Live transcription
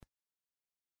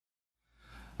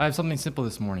I have something simple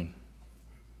this morning,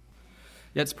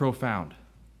 yet it's profound.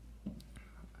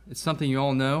 It's something you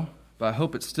all know, but I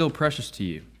hope it's still precious to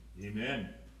you. Amen.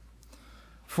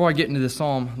 Before I get into this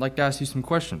psalm, I'd like to ask you some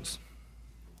questions.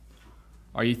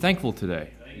 Are you thankful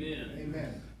today?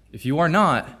 Amen. If you are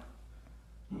not,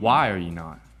 why are you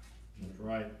not? That's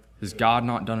right. Has God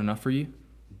not done enough for you?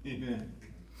 Amen.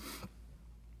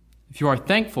 If you are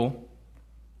thankful,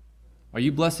 are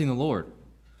you blessing the Lord?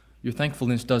 Your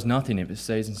thankfulness does nothing if it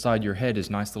stays inside your head as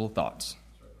nice little thoughts.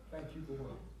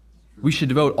 We should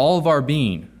devote all of our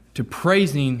being to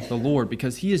praising the Lord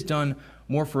because He has done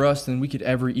more for us than we could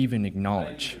ever even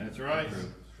acknowledge. That's right.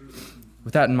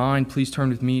 With that in mind, please turn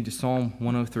with me to Psalm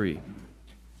 103.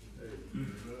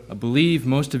 I believe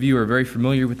most of you are very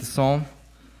familiar with the psalm.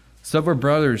 Several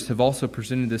brothers have also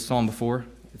presented this psalm before.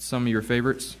 It's some of your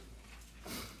favorites.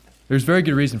 There's very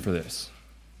good reason for this.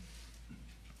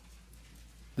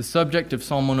 The subject of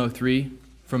Psalm 103,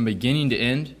 from beginning to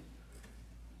end,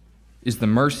 is the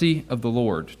mercy of the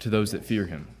Lord to those that fear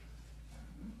Him.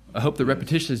 I hope the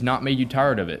repetition has not made you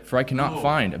tired of it, for I cannot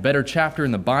find a better chapter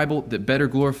in the Bible that better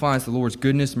glorifies the Lord's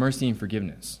goodness, mercy, and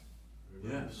forgiveness.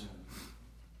 Yes.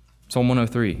 Psalm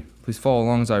 103. Please follow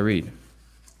along as I read.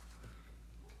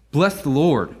 Bless the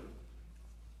Lord,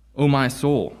 O my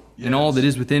soul, and all that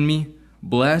is within me.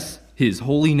 Bless His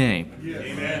holy name. Yes.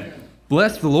 Amen.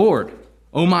 Bless the Lord,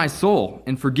 O my soul,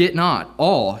 and forget not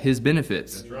all His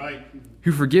benefits. That's right.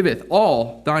 Who forgiveth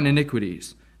all thine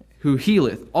iniquities, who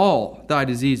healeth all thy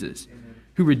diseases,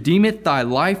 who redeemeth thy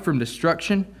life from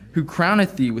destruction, who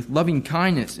crowneth thee with loving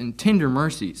kindness and tender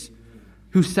mercies,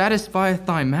 who satisfieth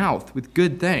thy mouth with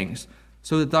good things,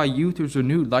 so that thy youth is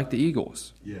renewed like the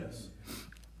eagles. Yes.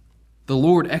 The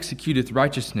Lord executeth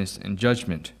righteousness and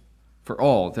judgment for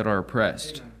all that are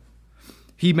oppressed.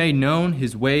 He made known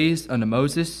His ways unto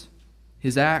Moses,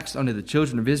 His acts unto the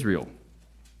children of Israel.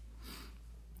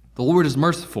 The Lord is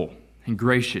merciful and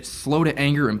gracious, slow to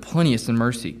anger and plenteous in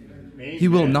mercy. Amen. He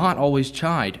will not always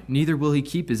chide, neither will He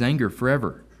keep His anger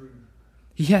forever.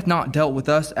 He hath not dealt with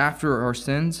us after our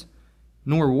sins,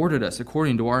 nor rewarded us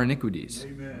according to our iniquities.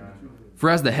 Amen. For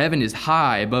as the heaven is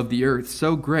high above the earth,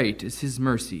 so great is His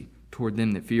mercy toward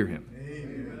them that fear Him.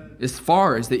 Amen. As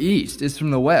far as the east is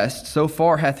from the west, so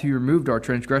far hath He removed our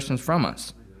transgressions from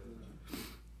us.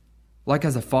 Like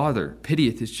as a father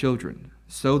pitieth his children,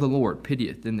 so the Lord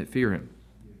pitieth them that fear Him.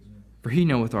 For He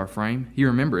knoweth our frame, He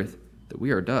remembereth that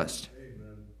we are dust.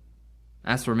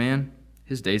 As for man,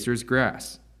 his days are as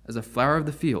grass, as a flower of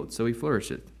the field, so he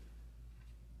flourisheth.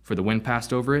 For the wind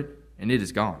passed over it, and it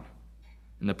is gone,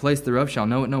 and the place thereof shall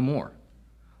know it no more.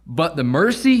 But the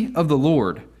mercy of the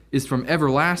Lord is from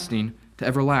everlasting to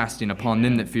everlasting upon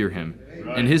them that fear Him,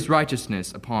 and His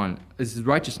righteousness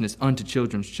unto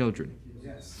children's children.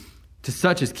 To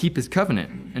such as keep His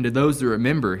covenant, and to those that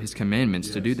remember His commandments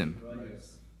to do them.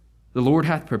 The Lord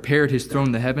hath prepared His throne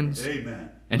in the heavens, Amen.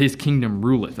 and His kingdom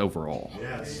ruleth over all.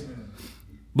 Yes.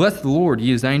 Bless the Lord,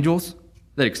 ye His angels,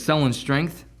 that excel in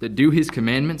strength, that do His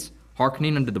commandments,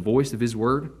 hearkening unto the voice of His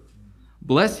word.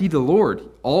 Bless ye the Lord,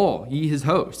 all ye His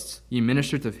hosts, ye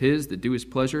ministers of His that do His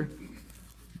pleasure.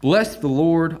 Bless the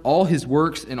Lord, all His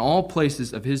works in all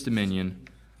places of His dominion.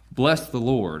 Bless the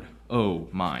Lord, O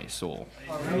my soul.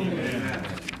 Amen.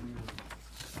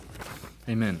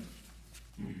 Amen.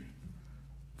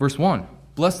 Verse 1,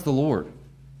 bless the Lord,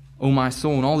 O my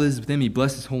soul, and all that is within me,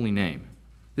 bless His holy name.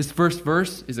 This first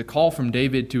verse is a call from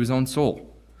David to his own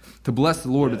soul, to bless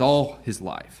the Lord with all his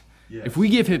life. Yes. If we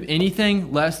give Him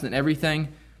anything less than everything,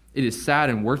 it is sad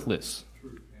and worthless.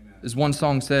 As one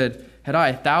song said, had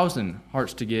I 1,000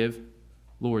 hearts to give,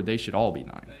 Lord, they should all be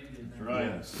thine. That's right.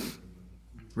 Yes.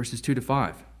 Verses 2 to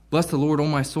 5. Bless the Lord, O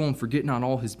my soul, and forget not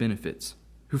all His benefits,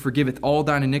 who forgiveth all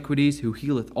thine iniquities, who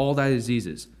healeth all thy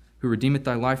diseases, who redeemeth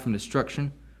thy life from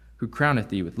destruction, who crowneth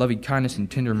thee with loving kindness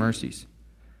and tender mercies,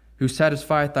 who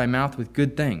satisfieth thy mouth with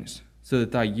good things, so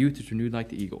that thy youth is renewed like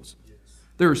the eagles.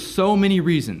 There are so many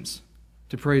reasons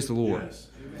to praise the Lord. Yes.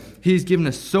 He has given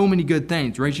us so many good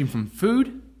things, ranging from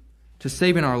food to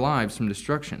saving our lives from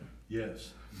destruction.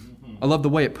 Yes. I love the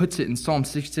way it puts it in Psalm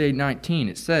 68:19.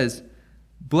 It says,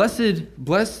 Blessed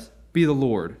be the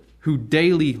Lord, who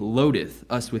daily loadeth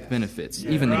us with benefits,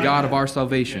 even the God of our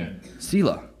salvation.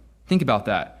 Selah. Think about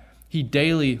that. He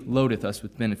daily loadeth us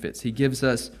with benefits. He gives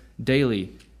us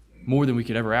daily more than we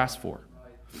could ever ask for.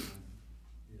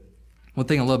 One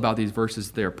thing I love about these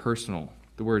verses, they are personal.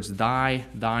 The words thy,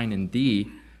 thine, and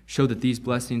thee show that these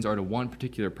blessings are to one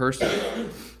particular person.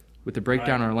 With the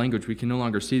breakdown in our language, we can no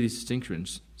longer see these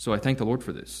distinctions. So I thank the Lord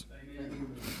for this.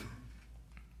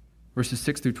 Verses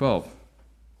 6 through 12.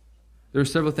 There are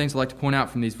several things I'd like to point out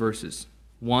from these verses.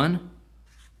 One,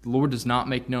 The Lord does not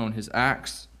make known his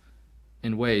acts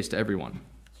and ways to everyone.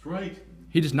 That's right.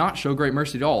 He does not show great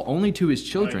mercy at all, only to his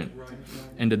children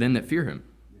and to them that fear him.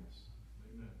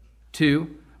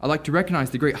 2, I like to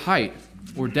recognize the great height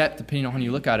or depth, depending on how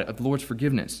you look at it, of the Lord's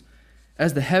forgiveness.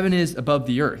 As the heaven is above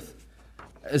the earth,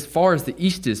 as far as the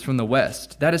east is from the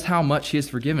west, that is how much he has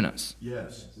forgiven us.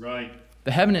 Yes. Right.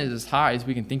 The heaven is as high as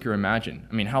we can think or imagine.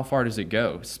 I mean, how far does it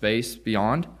go? Space,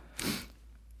 beyond?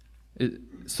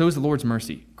 So is the Lord's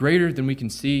mercy, greater than we can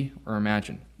see or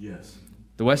imagine. Yes.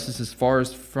 The west is as far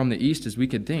as from the east as we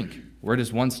could think. Where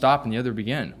does one stop and the other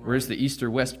begin? Where is the east or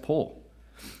west pole?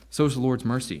 So is the Lord's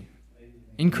mercy.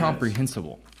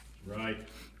 Incomprehensible. Right.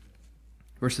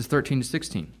 Verses 13 to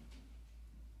 16.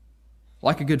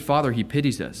 Like a good father, he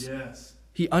pities us. Yes.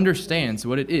 He understands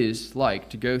what it is like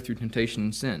to go through temptation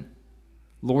and sin.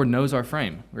 The Lord knows our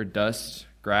frame. We're dust,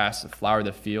 grass, a flower of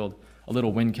the field. A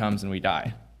little wind comes and we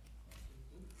die.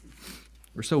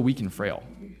 We're so weak and frail.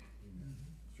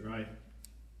 That's right.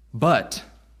 But,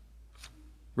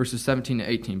 verses 17 to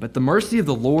 18, but the mercy of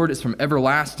the Lord is from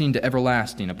everlasting to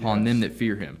everlasting upon them that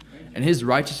fear him, and his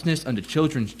righteousness unto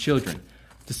children's children,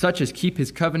 to such as keep his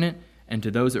covenant, and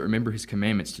to those that remember his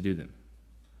commandments to do them.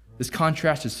 This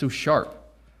contrast is so sharp.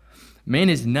 Man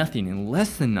is nothing and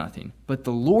less than nothing, but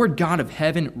the Lord God of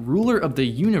heaven, ruler of the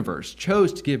universe,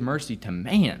 chose to give mercy to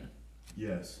man.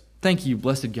 Yes. Thank you,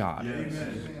 blessed God. Yes.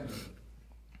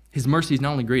 His mercy is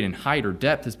not only great in height or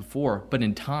depth as before, but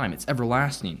in time. It's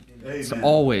everlasting. Amen. It's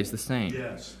always the same.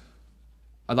 Yes.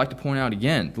 I'd like to point out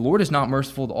again, the Lord is not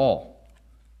merciful to all.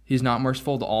 He is not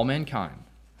merciful to all mankind.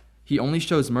 He only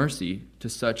shows mercy to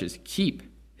such as keep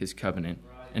his covenant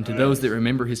and to those that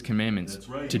remember his commandments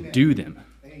to do them.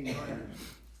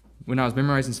 When I was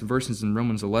memorizing some verses in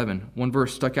Romans 11, one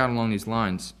verse stuck out along these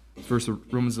lines. It's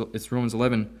Romans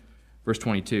 11, verse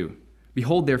 22.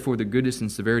 Behold, therefore, the goodness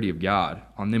and severity of God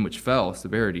on them which fell,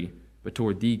 severity, but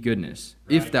toward thee goodness,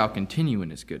 if thou continue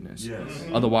in his goodness. Yes.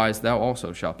 Otherwise thou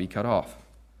also shalt be cut off.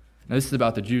 Now this is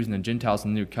about the Jews and the Gentiles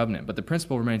in the new covenant, but the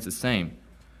principle remains the same.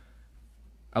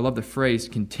 I love the phrase,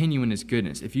 continue in his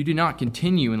goodness. If you do not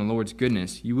continue in the Lord's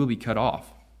goodness, you will be cut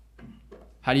off.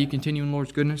 How do you continue in the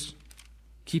Lord's goodness?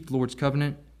 Keep the Lord's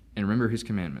covenant and remember his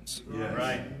commandments. Yes.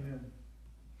 Right.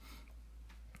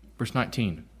 Verse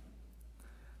 19.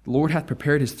 The Lord hath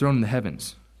prepared his throne in the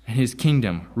heavens, and his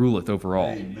kingdom ruleth over all.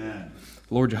 Amen.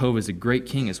 The Lord Jehovah is a great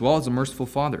king as well as a merciful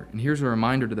father. And here's a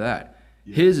reminder to that.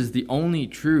 His is the only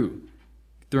true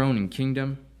throne and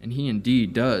kingdom, and he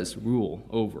indeed does rule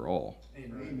over all.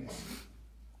 Amen.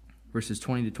 Verses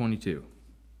 20 to 22.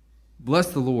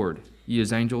 Bless the Lord, ye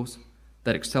his angels,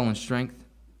 that excel in strength,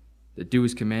 that do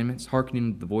his commandments,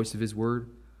 hearkening to the voice of his word.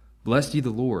 Bless ye the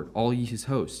Lord, all ye his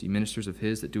hosts, ye ministers of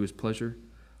his that do his pleasure.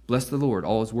 Bless the Lord,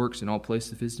 all his works in all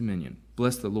places of his dominion.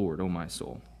 Bless the Lord, O my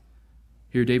soul.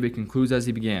 Here David concludes as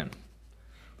he began,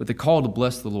 with the call to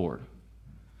bless the Lord.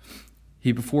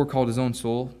 He before called his own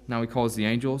soul, now he calls the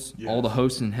angels, all the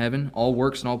hosts in heaven, all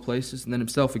works in all places, and then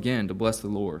himself again to bless the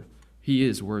Lord. He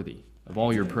is worthy of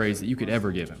all your praise that you could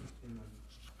ever give him.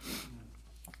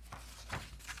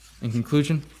 In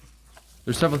conclusion,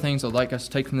 there's several things I'd like us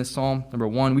to take from this psalm. Number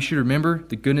one, we should remember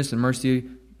the goodness and mercy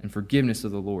and forgiveness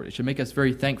of the Lord. It should make us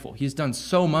very thankful. He's done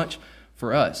so much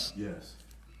for us. Yes.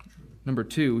 Number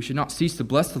two, we should not cease to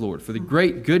bless the Lord for the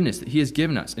great goodness that he has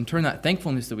given us and turn that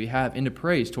thankfulness that we have into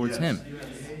praise towards him.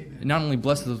 It not only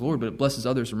blesses the Lord, but it blesses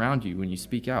others around you when you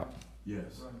speak out.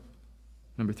 Yes.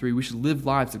 Number three, we should live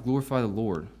lives that glorify the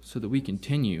Lord so that we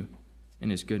continue in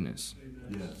his goodness.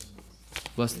 Yes.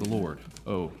 Bless the Lord,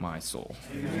 O my soul.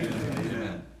 Amen.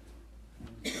 Amen.